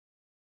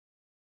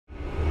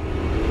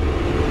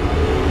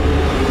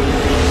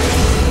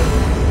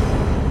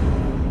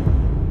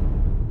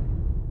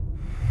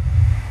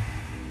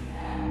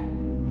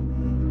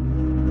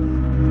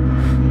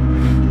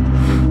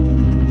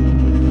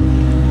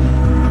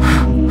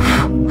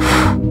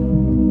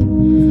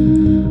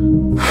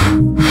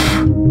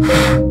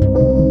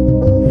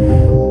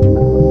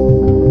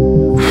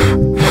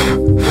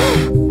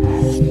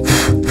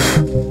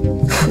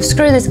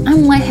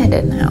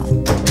find it now.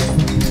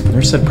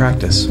 Never said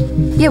practice.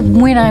 Yeah,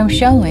 when I'm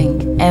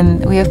showing,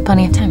 and we have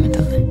plenty of time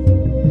until then.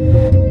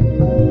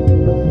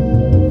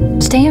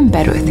 Stay in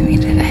bed with me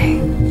today.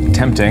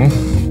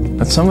 Tempting,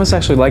 but some of us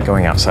actually like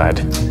going outside.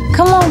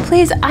 Come on,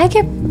 please. I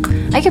get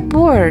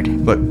bored.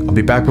 Look, I'll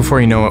be back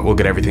before you know it. We'll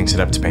get everything set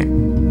up to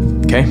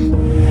paint. Okay?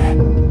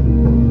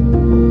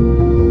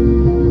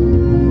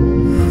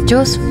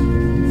 Jules,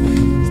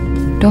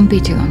 don't be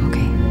too long,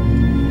 okay?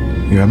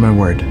 You have my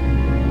word.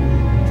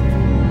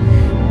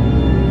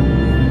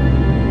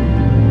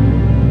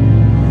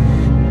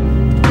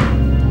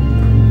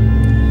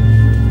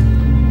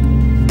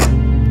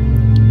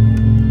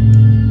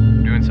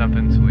 Doing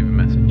something, so leave a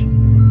message.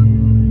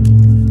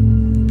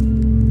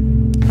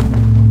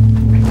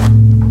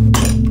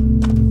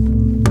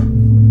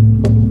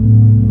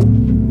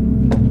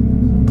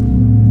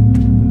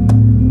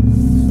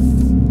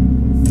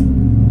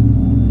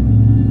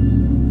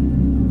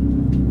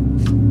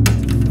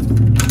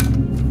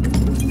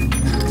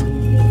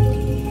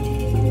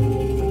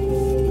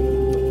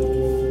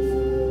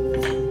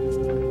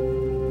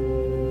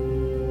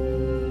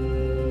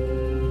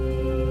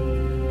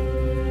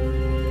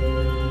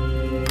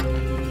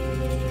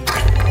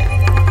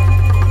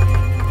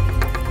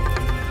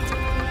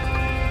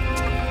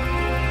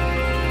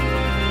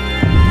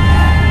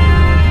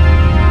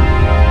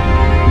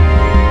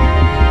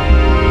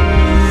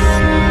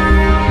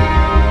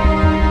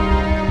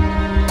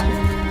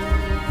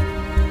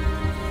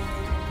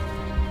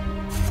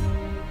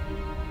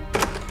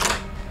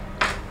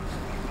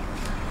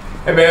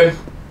 Hey, babe.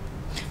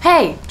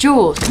 Hey,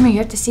 Jules, come here. You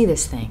have to see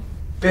this thing.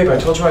 Babe, I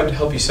told you I'd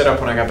help you set up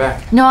when I got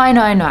back. No, I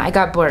know. I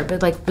got bored,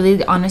 but like,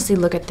 really, honestly,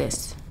 look at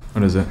this.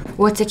 What is it?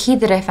 Well, it's a key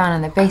that I found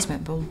in the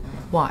basement, but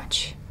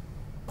watch.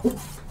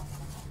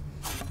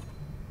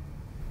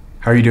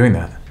 How are you doing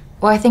that?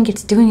 Well, I think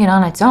it's doing it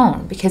on its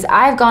own, because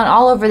I've gone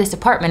all over this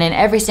apartment, and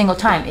every single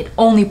time, it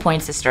only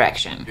points this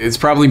direction. It's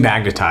probably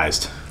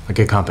magnetized, like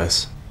a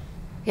compass.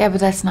 Yeah,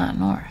 but that's not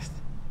north.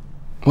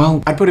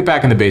 Well, I'd put it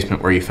back in the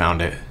basement where you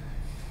found it.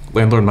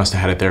 Landlord must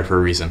have had it there for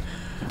a reason.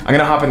 I'm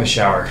gonna hop in the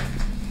shower.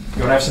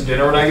 You wanna have some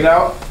dinner when I get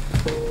out?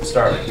 I'm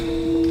starving.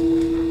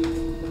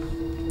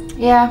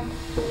 Yeah.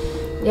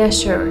 Yeah,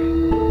 sure.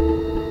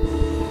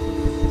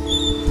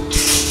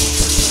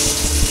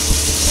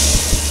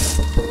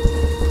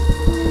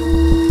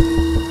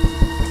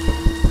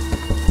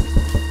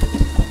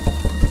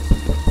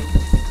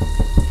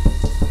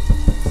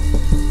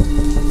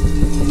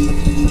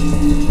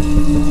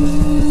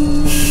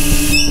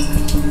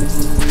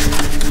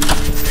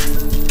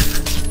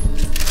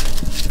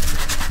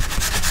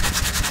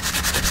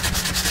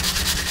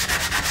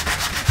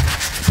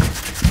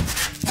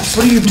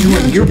 What are you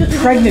doing? You're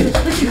pregnant.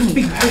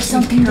 Be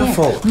something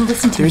careful. No,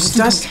 listen to me. There's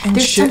dust and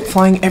There's shit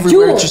flying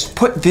everywhere. Jules, just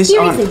put this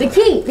seriously, on. the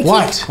key.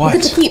 What? What?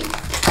 Look at the key.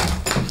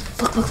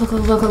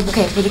 Look.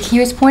 Okay, where the key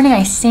was pointing,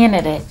 I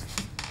sanded it.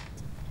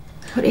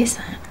 What is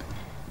that?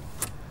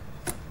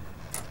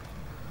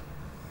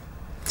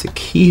 It's a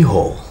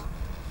keyhole.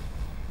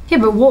 Yeah,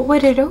 but what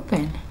would it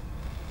open?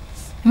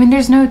 I mean,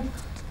 there's no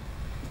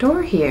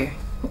door here.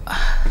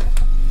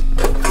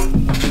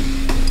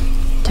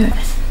 Do it.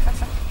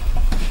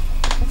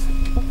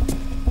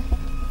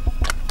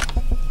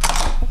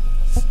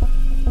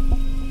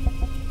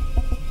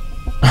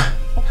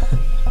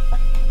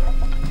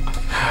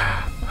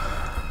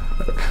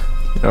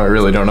 No, I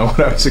really don't know what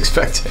I was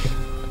expecting.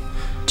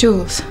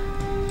 Jules.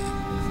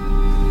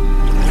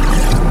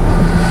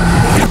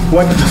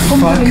 What the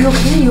fuck? Are you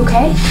okay? Are you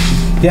okay?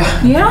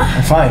 Yeah. Yeah?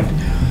 I'm fine.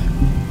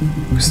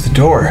 Where's the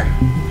door?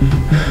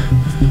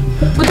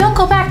 Well, don't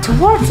go back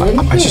towards it.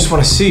 I just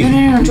want to see.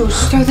 No, Jules.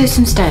 Just throw this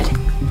instead.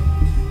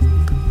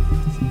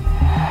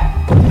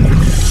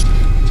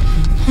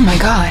 Oh my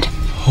God.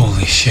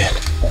 Holy shit.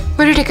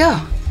 Where did it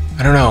go?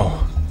 I don't know.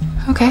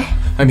 Okay.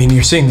 I mean,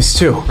 you're seeing this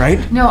too,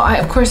 right? No,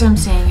 of course I'm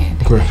seeing it.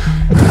 Great.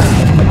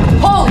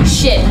 Holy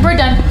shit, we're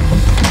done.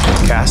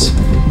 Cass,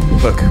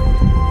 look.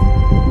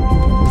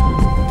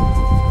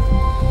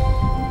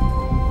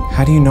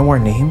 How do you know our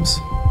names?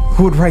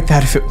 Who would write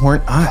that if it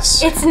weren't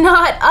us? It's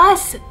not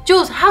us.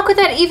 Jules, how could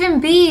that even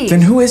be?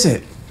 Then who is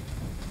it?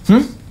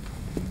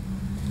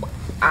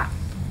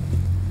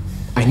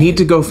 I need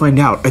to go find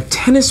out. A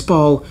tennis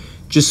ball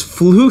just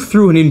flew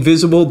through an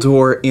invisible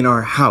door in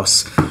our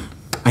house.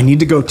 I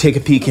need to go take a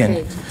peek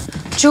in.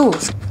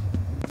 Jules.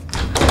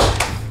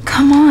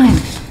 Come on.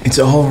 It's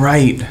all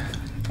right.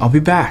 I'll be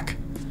back.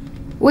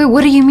 Wait,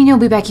 what do you mean you'll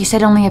be back? You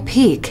said only a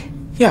peek.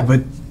 Yeah,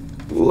 but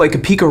like a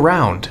peek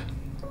around.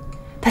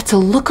 That's a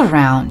look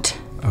around.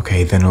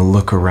 Okay, then a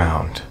look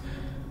around.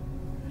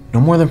 No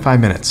more than 5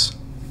 minutes.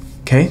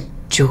 Okay?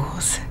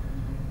 Jules.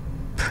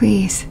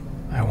 Please.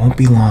 I won't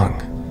be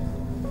long.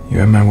 You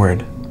have my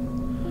word.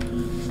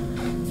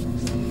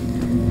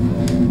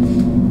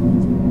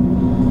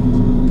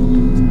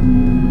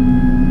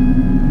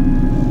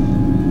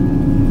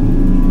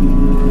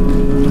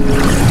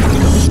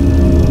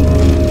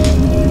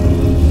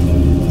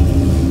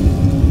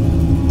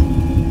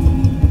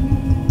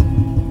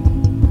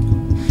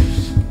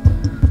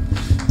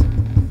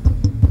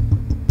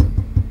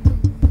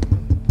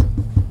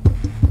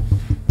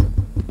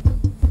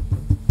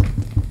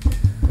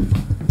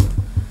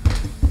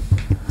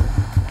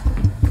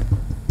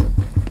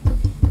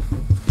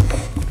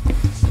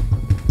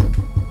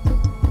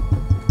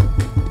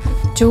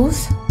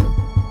 Jules?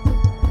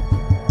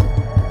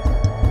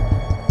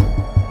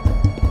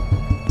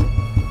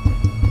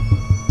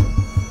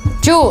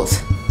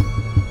 Jules!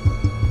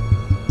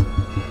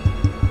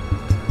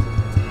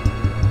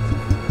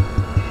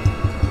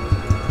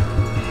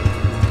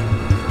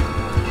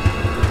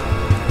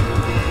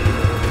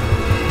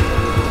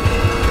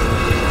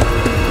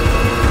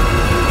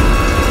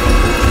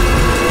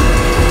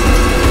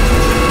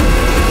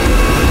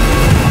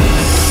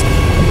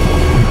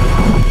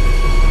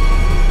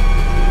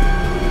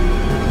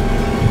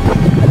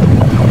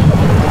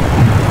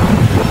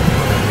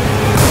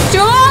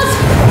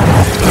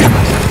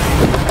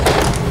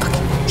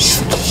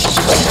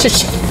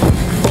 Shit.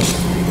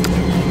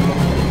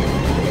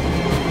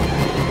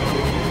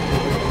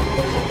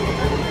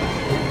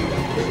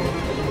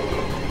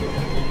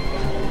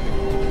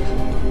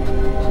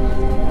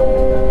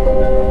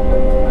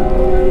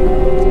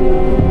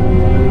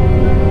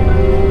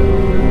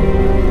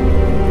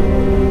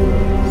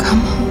 Come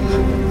home.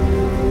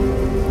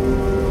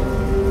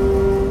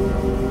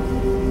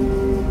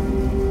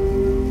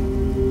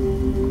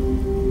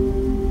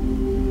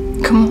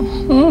 Come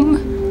home.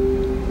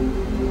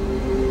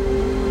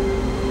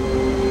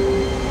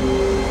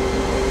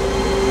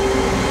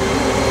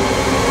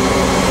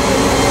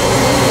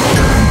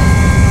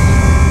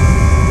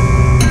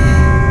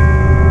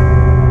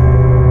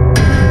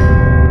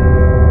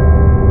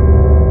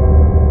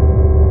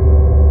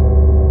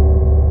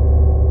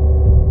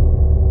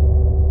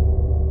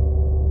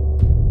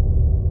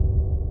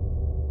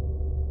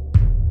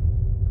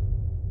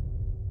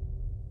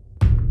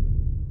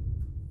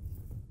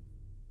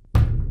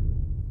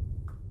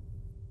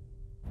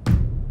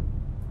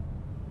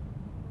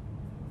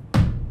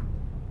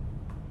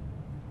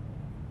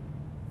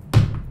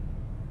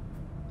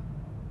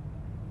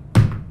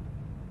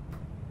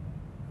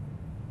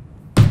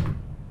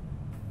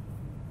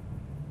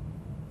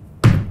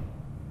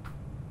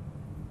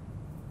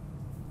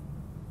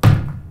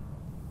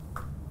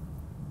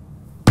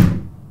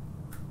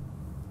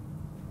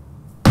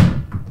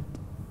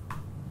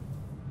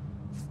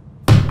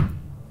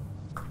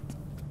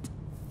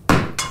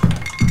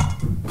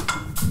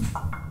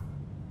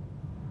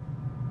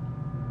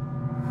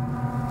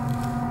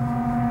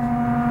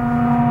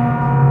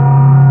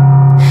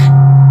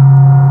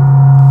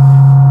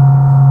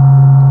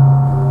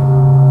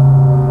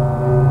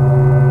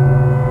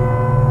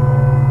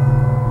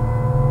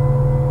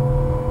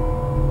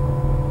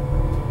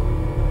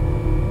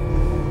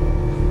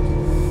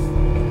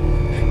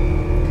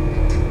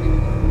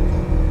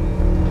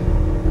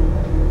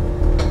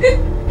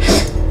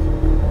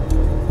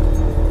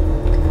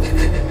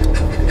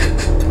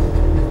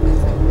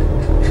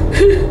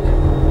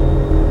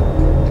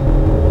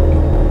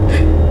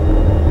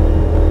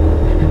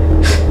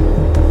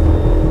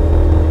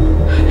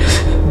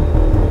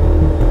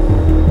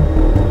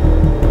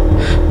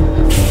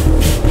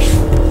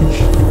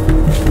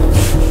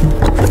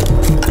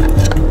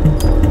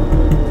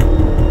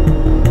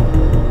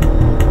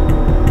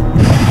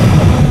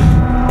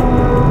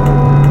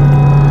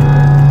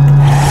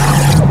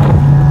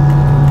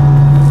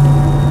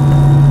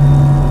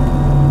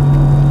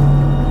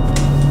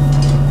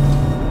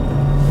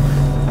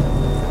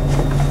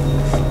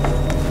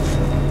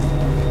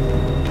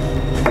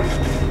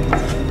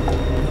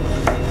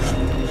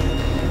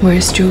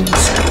 Where's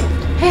Jules?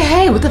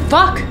 Hey, what the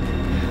fuck?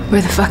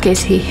 Where the fuck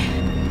is he?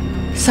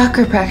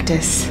 Soccer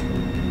practice.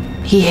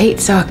 He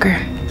hates soccer.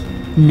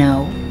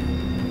 No,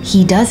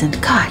 he doesn't.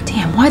 God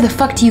damn, why the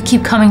fuck do you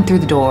keep coming through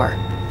the door?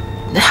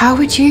 How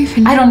would you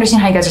even know? I don't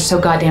understand how you guys are so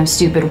goddamn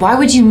stupid. Why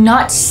would you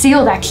not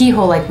seal that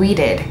keyhole like we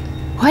did?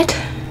 What?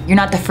 You're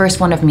not the first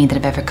one of me that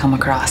I've ever come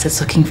across that's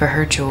looking for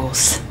her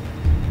Jules.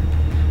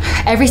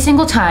 Every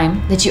single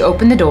time that you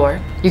open the door,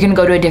 you're gonna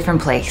go to a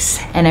different place.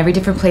 And every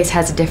different place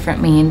has a different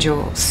me and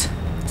Jules.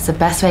 It's the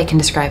best way I can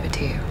describe it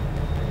to you.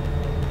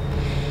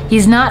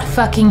 He's not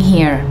fucking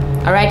here,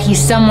 all right? He's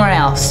somewhere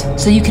else.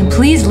 So you can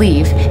please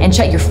leave and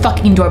shut your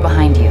fucking door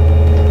behind you.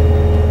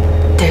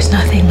 There's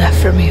nothing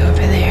left for me over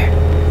there.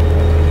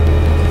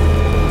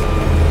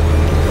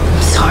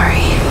 I'm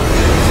sorry.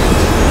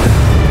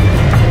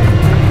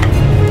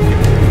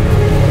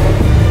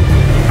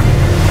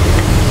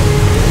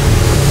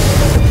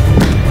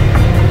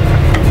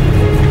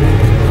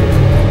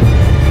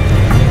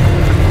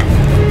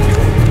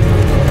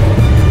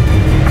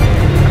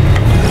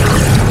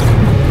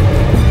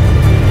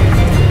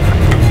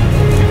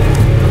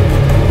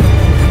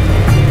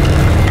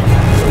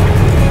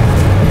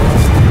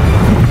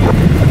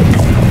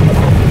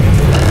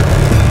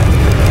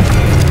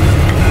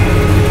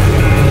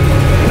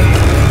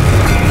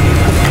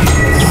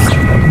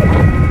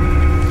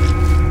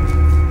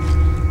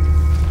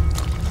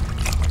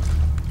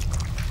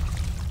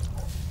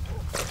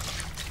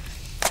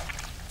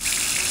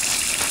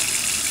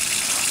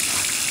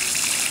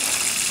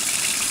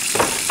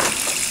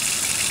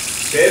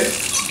 Babe?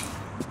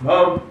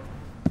 Mom?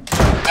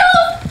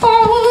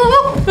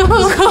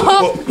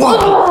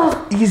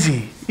 Whoa.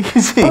 Easy.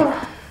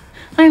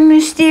 I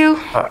missed you.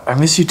 I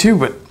miss you too,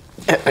 but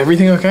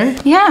everything okay?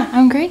 Yeah,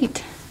 I'm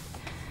great.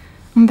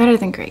 I'm better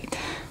than great.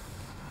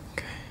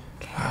 Okay.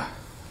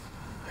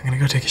 I'm gonna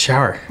go take a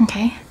shower.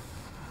 Okay. Do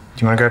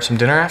you wanna grab some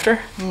dinner after?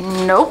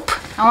 Nope.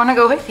 I wanna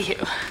go with you.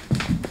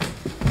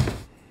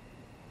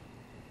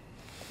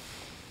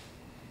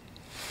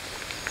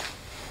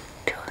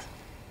 Jules.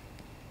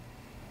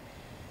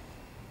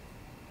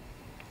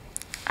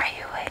 Are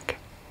you awake?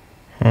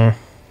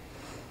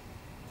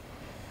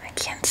 I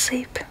can't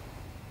sleep.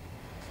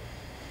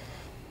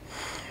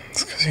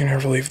 It's because you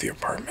never leave the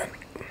apartment.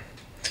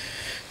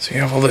 So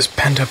you have all this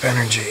pent-up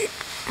energy.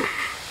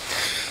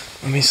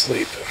 Let me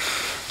sleep.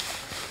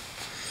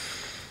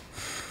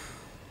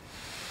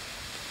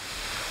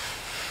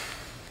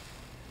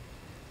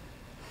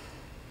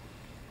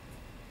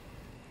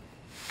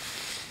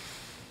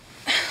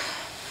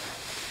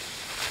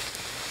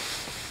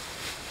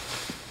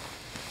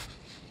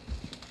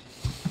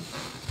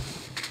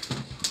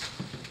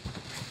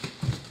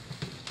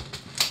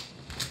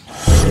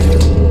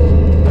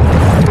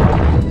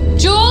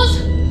 Jules?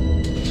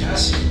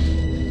 Tess?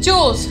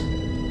 Jules!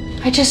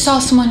 I just saw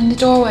someone in the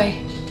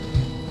doorway.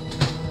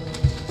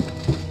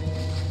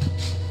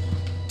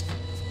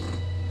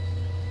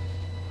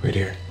 Wait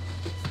here.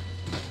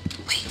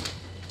 Wait.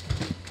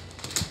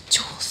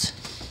 Jules.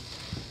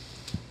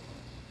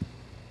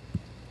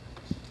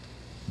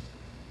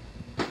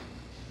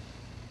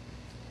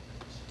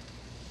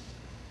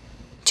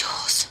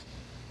 Jules.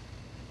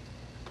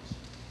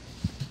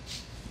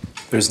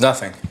 There's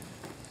nothing.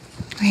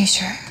 Are you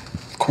sure?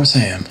 Of course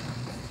I am.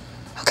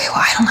 Okay, well,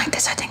 I don't like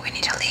this. I think we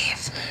need to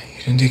leave.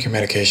 You didn't take your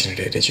medication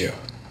today, did you?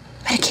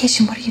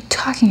 Medication? What are you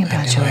talking about,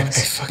 I knew Jules?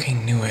 it. I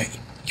fucking knew it.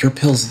 Your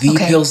pills, the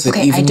Okay, pills that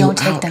okay, even I don't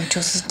you take out. them,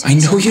 Jules. I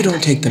know you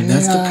don't take them.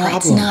 That's the problem.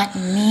 It's not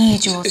me,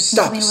 Jules.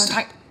 Stop.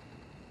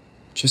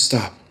 Just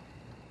stop.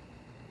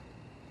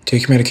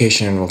 Take your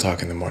medication and we'll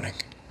talk in the morning.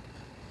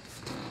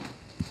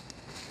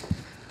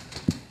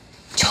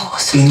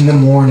 Jules. In the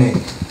morning.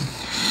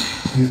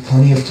 We have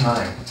plenty of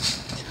time.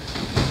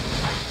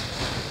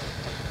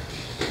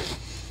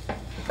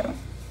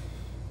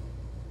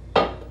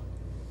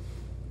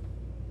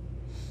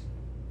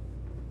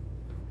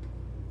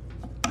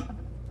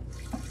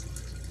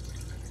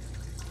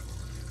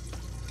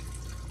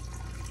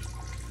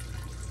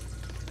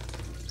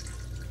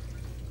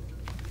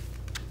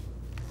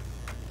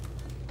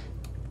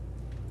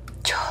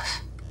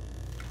 Jules.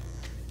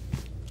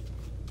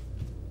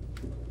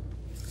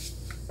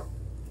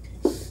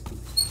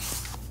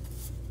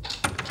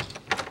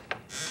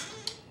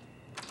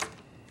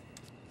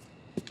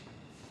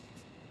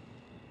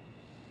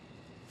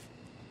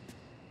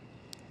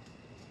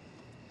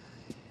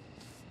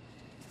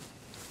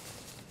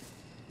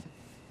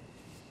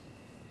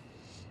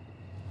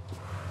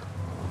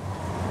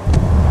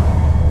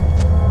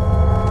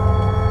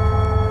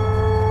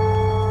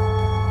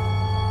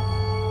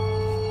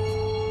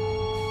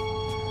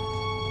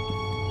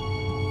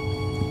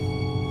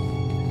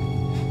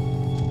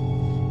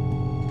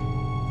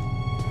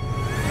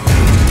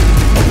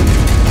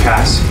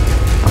 Cass,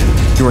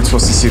 you weren't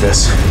supposed to see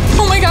this.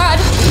 Oh my God.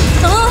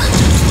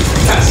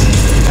 Cass,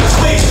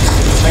 wait!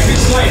 I can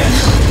explain it.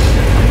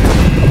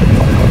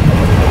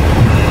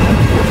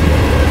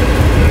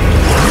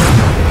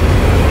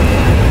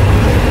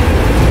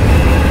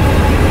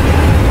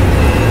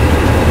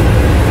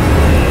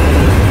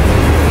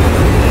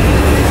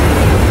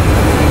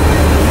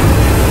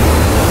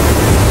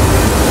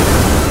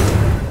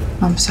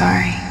 I'm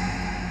sorry.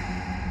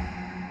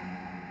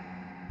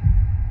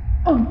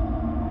 Oh.